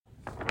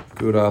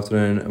Good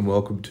afternoon and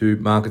welcome to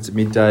Markets at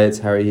Midday. It's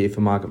Harry here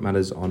for Market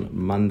Matters on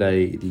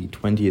Monday, the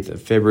 20th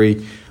of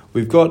February.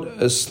 We've got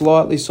a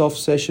slightly soft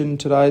session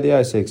today. The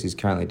ASX is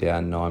currently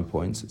down 9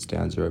 points. It's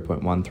down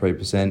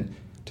 0.13%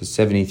 to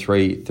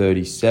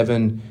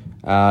 73.37.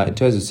 In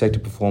terms of sector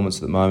performance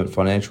at the moment,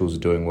 financials are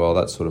doing well.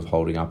 That's sort of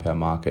holding up our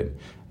market.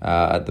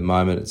 At the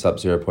moment, it's up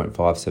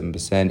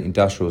 0.57%.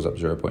 Industrials up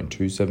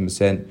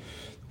 0.27%.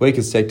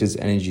 Weakest sectors,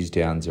 energy's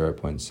down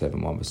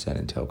 0.71%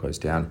 and telco's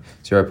down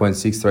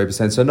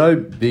 0.63%. So no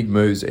big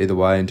moves either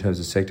way in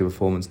terms of sector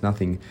performance.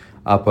 Nothing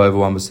up over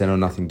 1% or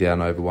nothing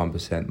down over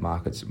 1%.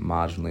 Markets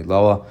marginally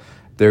lower.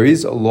 There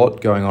is a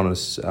lot going on a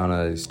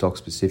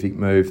stock-specific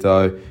move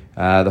though.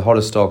 The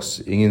hottest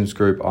stocks, Ingham's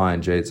Group,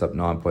 ING, it's up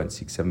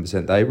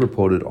 9.67%. They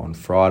reported on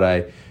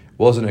Friday.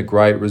 Wasn't a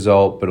great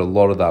result, but a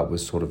lot of that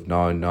was sort of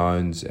known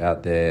knowns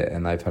out there,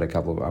 and they've had a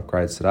couple of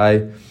upgrades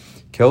today.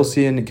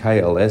 Kelsian,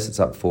 KLS, it's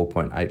up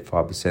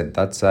 4.85%.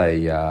 That's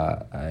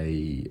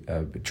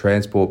a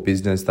transport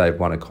business. They've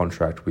won a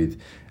contract with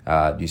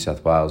New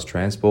South Wales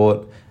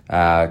Transport.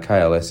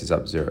 KLS is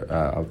up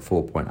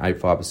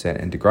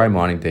 4.85%, and De Grey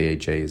Mining,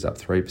 DEG, is up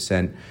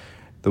 3%.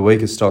 The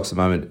weakest stocks at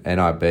the moment,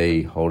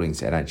 NIB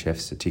Holdings,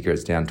 NHF's the ticker,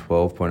 it's down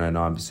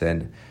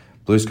 12.09%.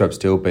 BlueScope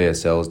Steel,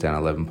 BSL, is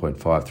down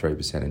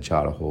 11.53%, and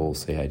Charter Hall,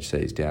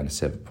 CHC, is down to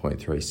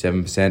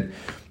 7.37%.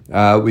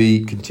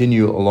 We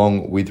continue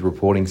along with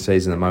reporting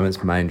season at the moment.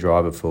 It's the main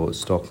driver for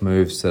stock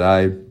moves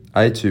today.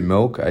 A2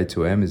 Milk,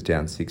 A2M, is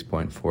down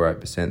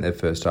 6.48%. Their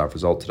first half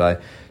result today.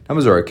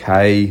 Numbers are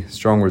okay.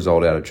 Strong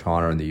result out of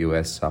China and the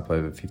US, up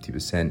over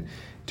 50% in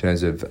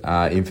terms of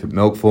infant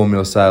milk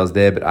formula sales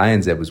there. But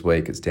ANZ was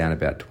weak. It's down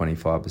about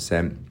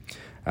 25%.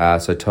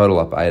 So total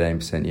up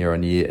 18% year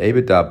on year.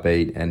 EBITDA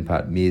beat,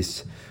 NPAT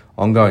miss.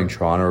 Ongoing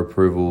China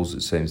approvals,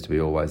 it seems to be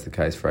always the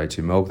case for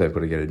A2 Milk. They've got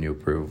to get a new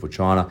approval for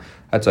China.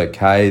 That's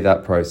okay.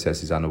 That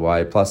process is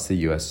underway. Plus the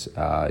US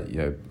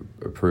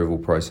approval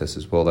process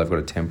as well. They've got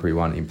a temporary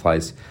one in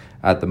place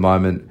at the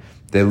moment.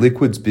 Their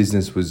liquids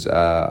business was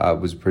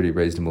pretty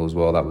reasonable as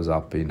well. That was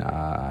up in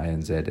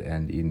ANZ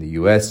and in the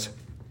US.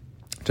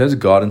 In terms of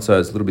guidance, so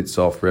it's a little bit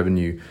soft.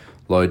 Revenue,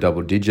 low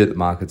double digit. The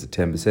market's at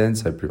 10%,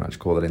 so pretty much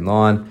call that in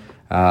line.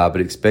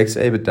 But expects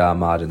EBITDA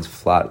margins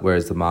flat,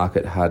 whereas the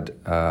market had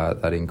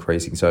that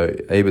increasing. So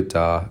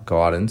EBITDA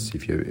guidance,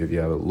 if you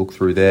have a look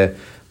through there,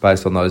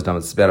 based on those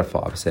numbers, it's about a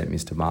 5%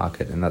 miss to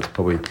market, and that's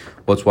probably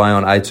what's weighing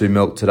on A2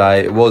 Milk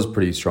today. It was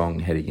pretty strong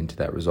heading into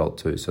that result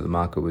too, so the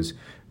market was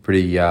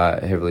pretty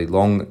heavily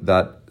long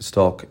that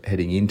stock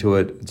heading into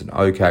it. It's an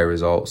okay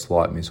result,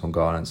 slight miss on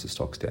guidance. The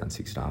stock's down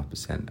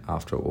 6.5%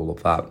 after all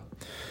of that.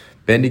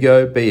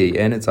 Bendigo,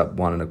 BEN, it's up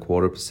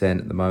 1.25%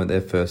 at the moment.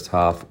 Their first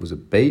half was a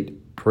beat.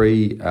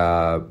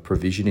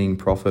 Pre-provisioning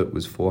profit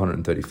was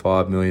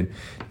 $435 million,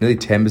 nearly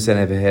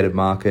 10% ahead of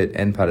market.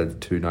 NPAT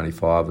of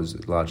 $295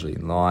 was largely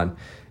in line.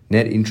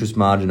 Net interest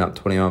margin up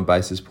 21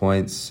 basis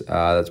points.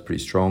 That's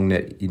pretty strong.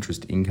 Net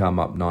interest income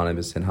up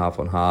 19%, half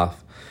on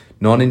half.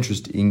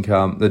 Non-interest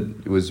income,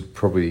 that was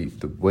probably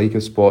the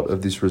weaker spot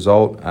of this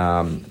result,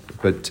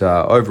 but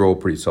overall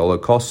pretty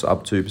solid. Costs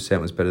up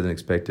 2% was better than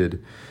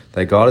expected.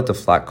 They guided to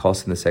flat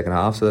costs in the second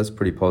half, so that's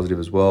pretty positive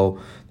as well.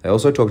 They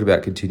also talked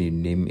about continued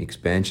NIM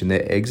expansion.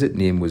 Their exit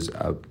NIM was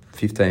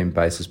 15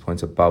 basis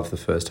points above the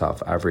first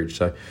half average.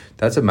 So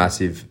that's a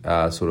massive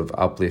sort of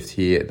uplift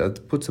here.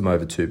 That puts them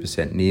over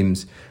 2%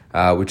 NIMs,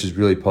 which is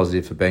really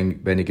positive for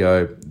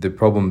Bendigo. The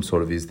problem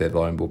sort of is their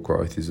loan book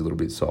growth is a little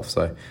bit soft.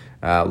 So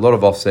a lot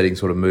of offsetting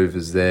sort of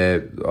movers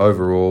there.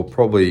 Overall,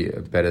 probably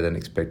a better than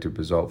expected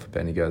result for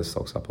Bendigo. The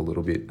stock's up a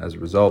little bit as a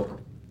result.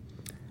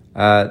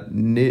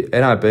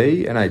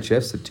 NIB,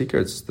 NHF's the ticker.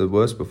 It's the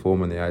worst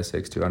performer in the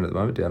ASX 200 at the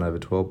moment, down over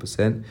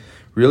 12%.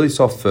 Really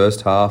soft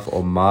first half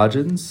on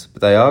margins,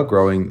 but they are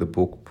growing the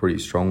book pretty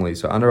strongly.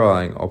 So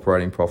underlying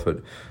operating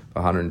profit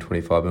of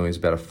 $125 million is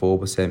about a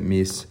 4%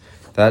 miss.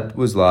 That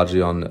was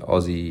largely on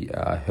Aussie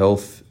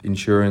health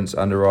insurance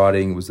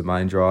underwriting was the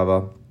main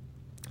driver.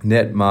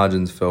 Net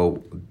margins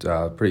fell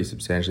pretty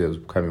substantially. It was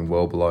coming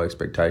well below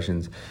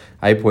expectations.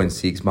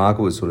 8.6,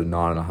 market was sort of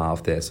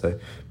 9.5 there, so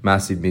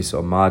massive miss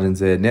on margins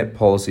there. Net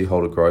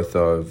policyholder growth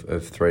though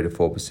of 3 to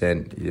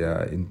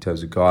 4% in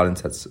terms of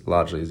guidance. That's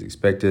largely as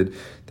expected.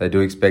 They do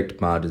expect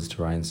margins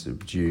to remain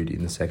subdued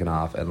in the second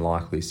half and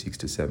likely 6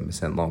 to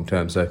 7% long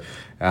term. So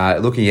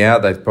looking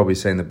out, they've probably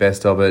seen the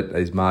best of it.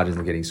 These margins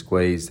are getting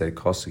squeezed. Their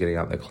costs are getting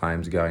up. Their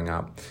claims are going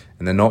up.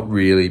 And they're not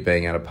really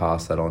being able to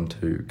pass that on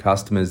to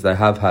customers. They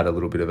have had a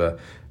little bit of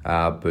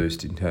a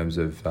boost in terms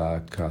of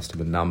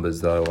customer numbers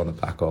though on the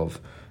back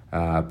of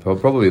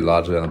probably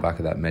largely on the back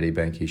of that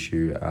Medibank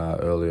issue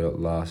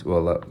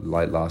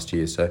late last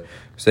year. So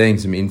seeing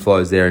some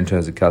inflows there in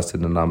terms of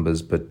customer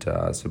numbers, but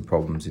some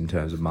problems in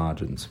terms of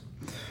margins.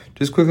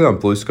 Just quickly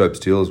on BlueScope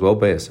Steel as well,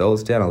 BSL,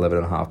 it's down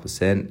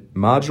 11.5%.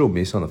 Marginal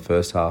miss on the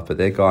first half, but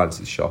their guidance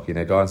is shocking.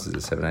 Their guidance is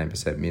a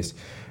 17% miss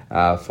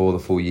for the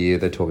full year.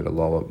 They're talking to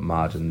lower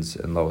margins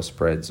and lower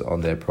spreads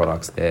on their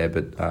products there,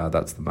 but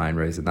that's the main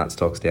reason that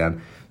stock's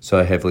down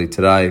so heavily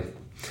today.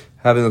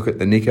 Having a look at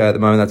the Nikkei at the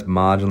moment, that's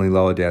marginally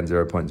lower, down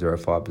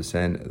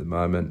 0.05% at the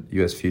moment.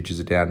 US futures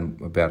are down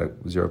about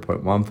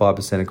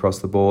 0.15% across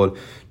the board.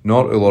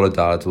 Not a lot of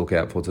data to look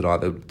out for tonight.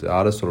 The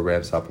data sort of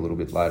ramps up a little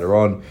bit later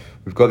on.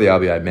 We've got the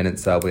RBA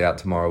minutes, they'll be out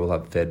tomorrow. We'll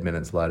have Fed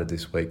minutes later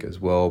this week as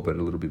well, but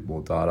a little bit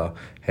more data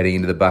heading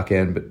into the back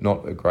end, but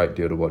not a great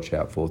deal to watch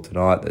out for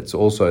tonight. It's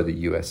also the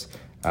US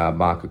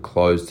market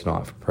closed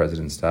tonight for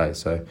President's Day,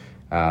 so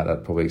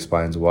that probably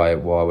explains why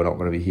we're not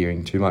going to be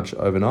hearing too much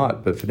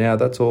overnight. But for now,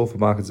 that's all for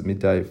Markets at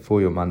Midday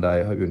for your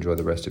Monday. I hope you enjoy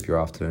the rest of your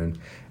afternoon.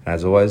 And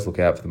as always, look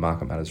out for the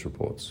Market Matters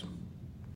reports.